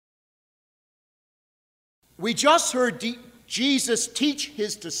We just heard Jesus teach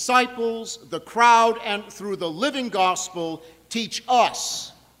his disciples, the crowd, and through the living gospel, teach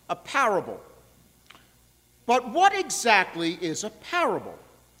us a parable. But what exactly is a parable?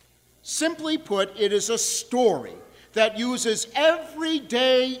 Simply put, it is a story that uses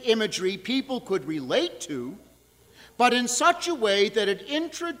everyday imagery people could relate to, but in such a way that it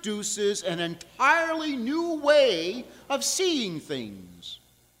introduces an entirely new way of seeing things.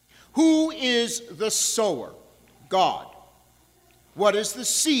 Who is the sower? God. What is the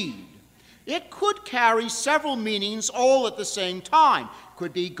seed? It could carry several meanings all at the same time. It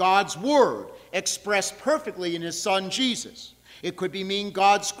could be God's word, expressed perfectly in his Son Jesus. It could mean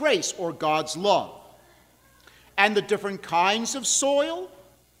God's grace or God's love. And the different kinds of soil,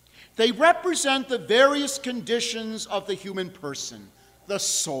 they represent the various conditions of the human person, the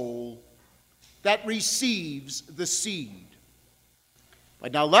soul that receives the seed.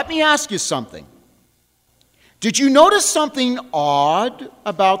 But now let me ask you something. Did you notice something odd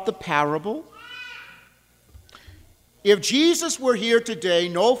about the parable? If Jesus were here today,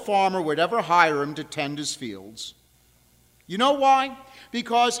 no farmer would ever hire him to tend his fields. You know why?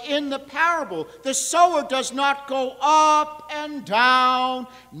 Because in the parable, the sower does not go up and down,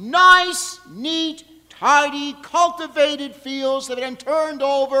 nice, neat, tidy, cultivated fields that have been turned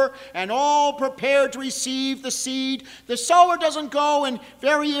over and all prepared to receive the seed. The sower doesn't go and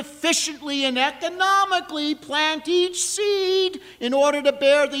very efficiently and economically plant each seed in order to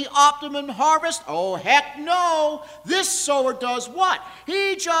bear the optimum harvest. Oh, heck no. This sower does what?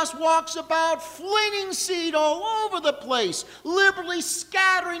 He just walks about flinging seed all over the place, liberally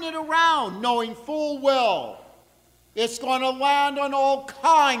scattering it around, knowing full well it's going to land on all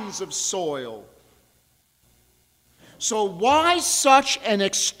kinds of soil. So why such an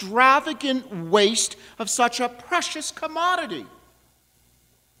extravagant waste of such a precious commodity?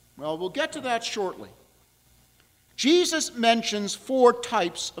 Well, we'll get to that shortly. Jesus mentions 4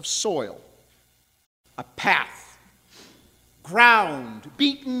 types of soil. A path, ground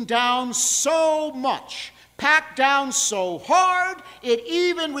beaten down so much, packed down so hard, it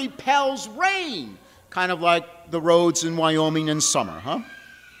even repels rain, kind of like the roads in Wyoming in summer, huh?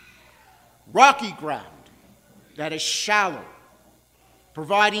 Rocky ground that is shallow,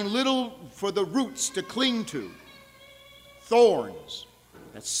 providing little for the roots to cling to. Thorns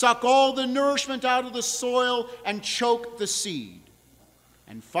that suck all the nourishment out of the soil and choke the seed.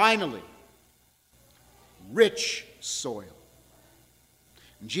 And finally, rich soil.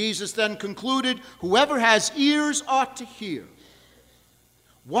 And Jesus then concluded, whoever has ears ought to hear.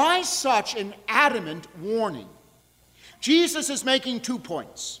 Why such an adamant warning? Jesus is making 2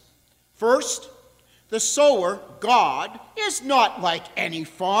 points. First, the sower, God, is not like any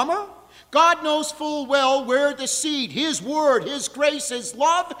farmer. God knows full well where the seed, his word, his grace, his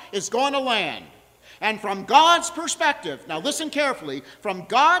love is going to land. And from God's perspective, now listen carefully, from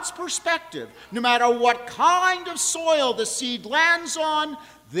God's perspective, no matter what kind of soil the seed lands on,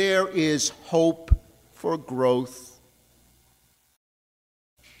 there is hope for growth.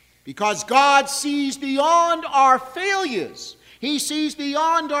 Because God sees beyond our failures. He sees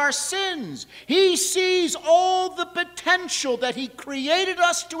beyond our sins. He sees all the potential that he created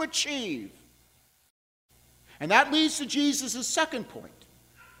us to achieve. And that leads to Jesus' second point.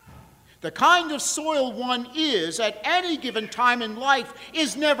 The kind of soil one is at any given time in life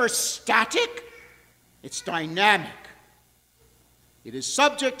is never static. It's dynamic. It is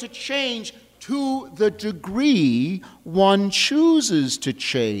subject to change to the degree one chooses to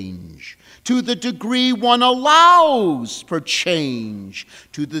change, to the degree one allows for change,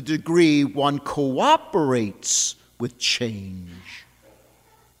 to the degree one cooperates with change.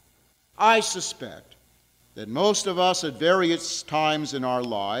 I suspect that most of us at various times in our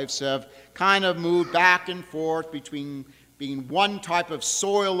lives have kind of moved back and forth between being one type of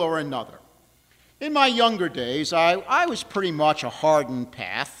soil or another. In my younger days, I was pretty much a hardened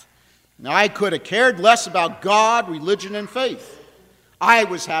path. Now, I could have cared less about God, religion, and faith. I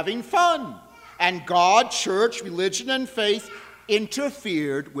was having fun, and God, church, religion, and faith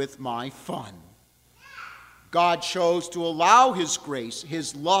interfered with my fun. God chose to allow his grace,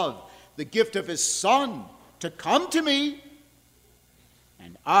 his love, the gift of his Son to come to me,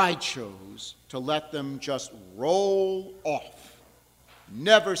 and I chose to let them just roll off,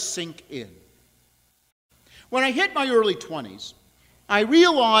 never sink in. When I hit my early 20s, I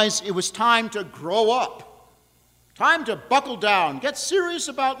realized it was time to grow up, time to buckle down, get serious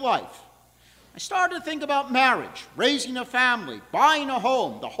about life. I started to think about marriage, raising a family, buying a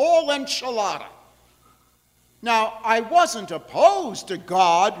home, the whole enchilada. Now, I wasn't opposed to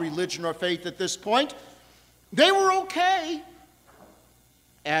God, religion, or faith at this point. They were okay.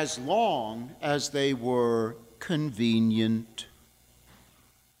 as long as they were convenient.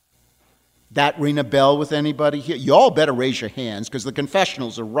 That ring a bell with anybody here? You all better raise your hands because the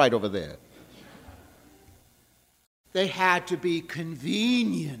confessionals are right over there. They had to be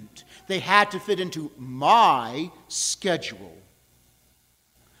convenient. They had to fit into my schedule.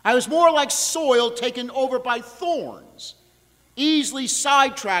 I was more like soil taken over by thorns, easily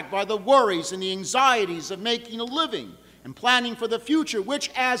sidetracked by the worries and the anxieties of making a living and planning for the future,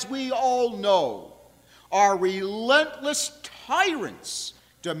 which, as we all know, are relentless tyrants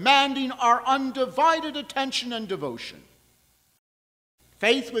demanding our undivided attention and devotion.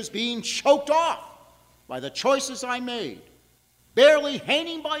 Faith was being choked off by the choices I made, barely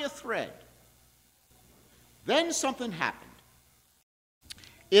hanging by a thread. Then something happened.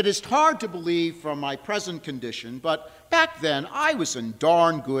 It is hard to believe from my present condition, but back then I was in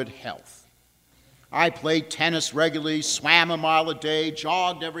darn good health. I played tennis regularly, swam a mile a day,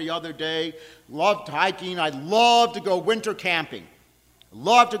 jogged every other day, loved hiking. I loved to go winter camping,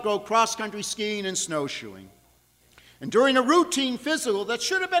 loved to go cross-country skiing and snowshoeing. And during a routine physical that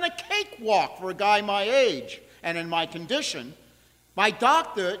should have been a cakewalk for a guy my age and in my condition, my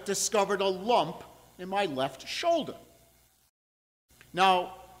doctor discovered a lump in my left shoulder.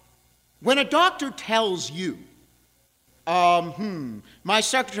 Now, when a doctor tells you, my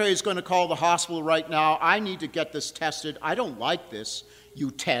secretary is going to call the hospital right now, I need to get this tested, I don't like this,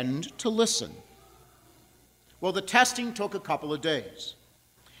 you tend to listen. Well, the testing took a couple of days.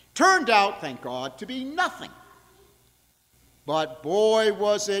 Turned out, thank God, to be nothing. But boy,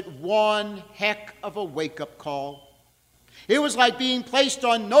 was it one heck of a wake-up call. It was like being placed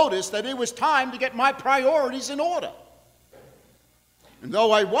on notice that it was time to get my priorities in order. And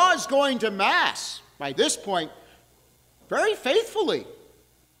though I was going to Mass, by this point, very faithfully,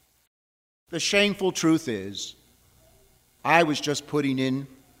 the shameful truth is, I was just putting in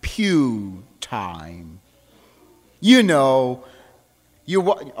pew time. You know.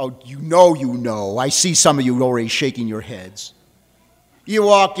 I see some of you already shaking your heads. You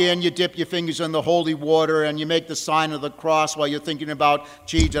walk in, you dip your fingers in the holy water, and you make the sign of the cross while you're thinking about,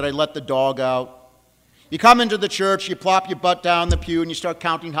 gee, did I let the dog out? You come into the church, you plop your butt down the pew, and you start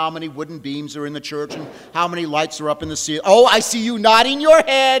counting how many wooden beams are in the church and how many lights are up in the ceiling. Oh, I see you nodding your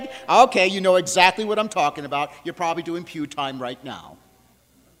head. Okay, you know exactly what I'm talking about. You're probably doing pew time right now.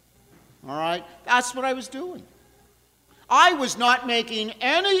 All right? That's what I was doing. I was not making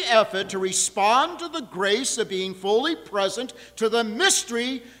any effort to respond to the grace of being fully present to the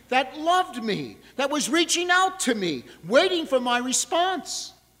mystery that loved me, that was reaching out to me, waiting for my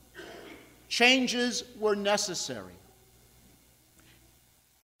response. Changes were necessary.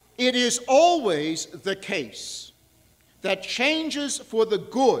 It is always the case that changes for the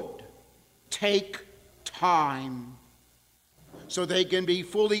good take time so they can be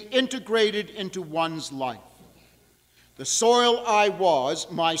fully integrated into one's life. The soil I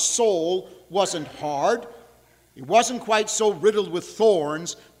was, my soul, wasn't hard. It wasn't quite so riddled with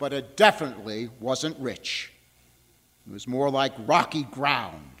thorns, but it definitely wasn't rich. It was more like rocky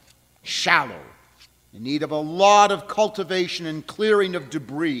ground, shallow, in need of a lot of cultivation and clearing of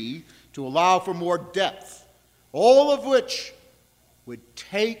debris to allow for more depth, all of which would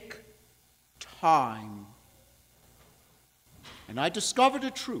take time. And I discovered a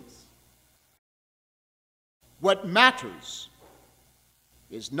truth. What matters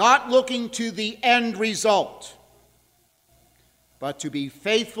is not looking to the end result, but to be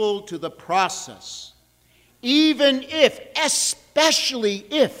faithful to the process, even if, especially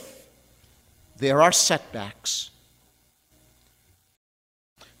if, there are setbacks.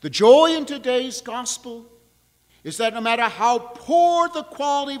 The joy in today's gospel is that no matter how poor the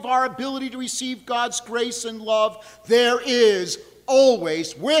quality of our ability to receive God's grace and love, there is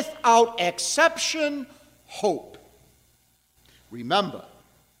always, without exception, hope. Remember,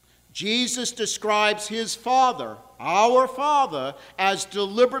 Jesus describes his Father, our Father, as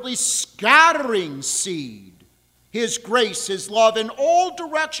deliberately scattering seed, his grace, his love in all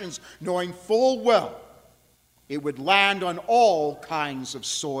directions, knowing full well it would land on all kinds of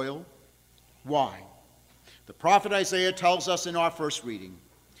soil. Why? The prophet Isaiah tells us in our first reading.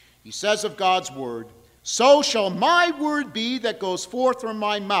 He says of God's word, "So shall my word be that goes forth from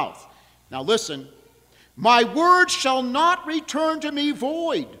my mouth." Now listen. "My word shall not return to me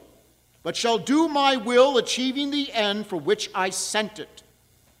void, but shall do my will, achieving the end for which I sent it."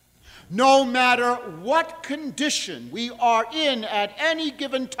 No matter what condition we are in at any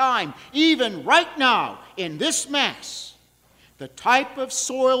given time, even right now in this Mass, the type of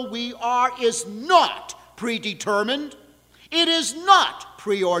soil we are is not predetermined. It is not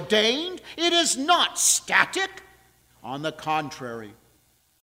preordained. It is not static. On the contrary,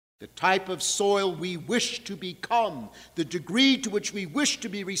 the type of soil we wish to become, the degree to which we wish to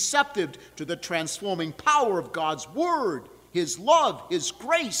be receptive to the transforming power of God's Word, His love, His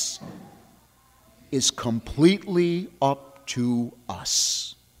grace, is completely up to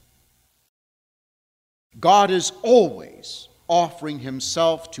us. God is always offering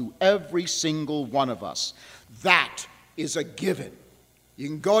Himself to every single one of us. That is a given. You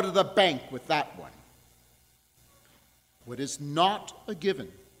can go to the bank with that one. What is not a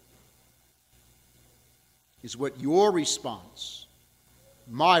given is what your response,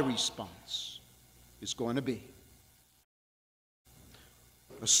 my response, is going to be.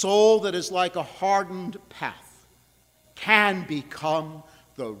 A soul that is like a hardened path can become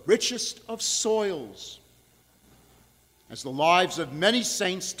the richest of soils, as the lives of many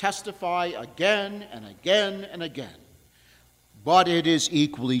saints testify again and again and again. But it is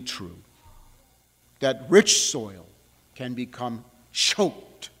equally true that rich soil can become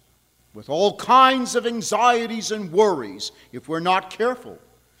choked with all kinds of anxieties and worries if we're not careful.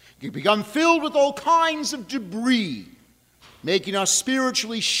 It can become filled with all kinds of debris, making us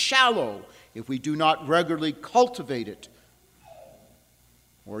spiritually shallow if we do not regularly cultivate it,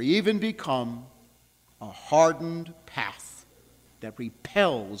 or even become a hardened path that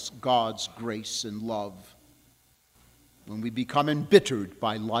repels God's grace and love when we become embittered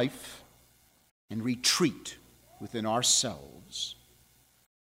by life and retreat within ourselves.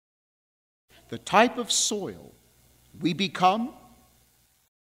 The type of soil we become,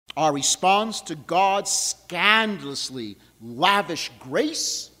 our response to God's scandalously lavish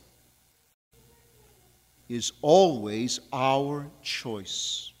grace, is always our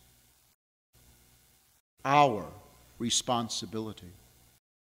choice, our responsibility.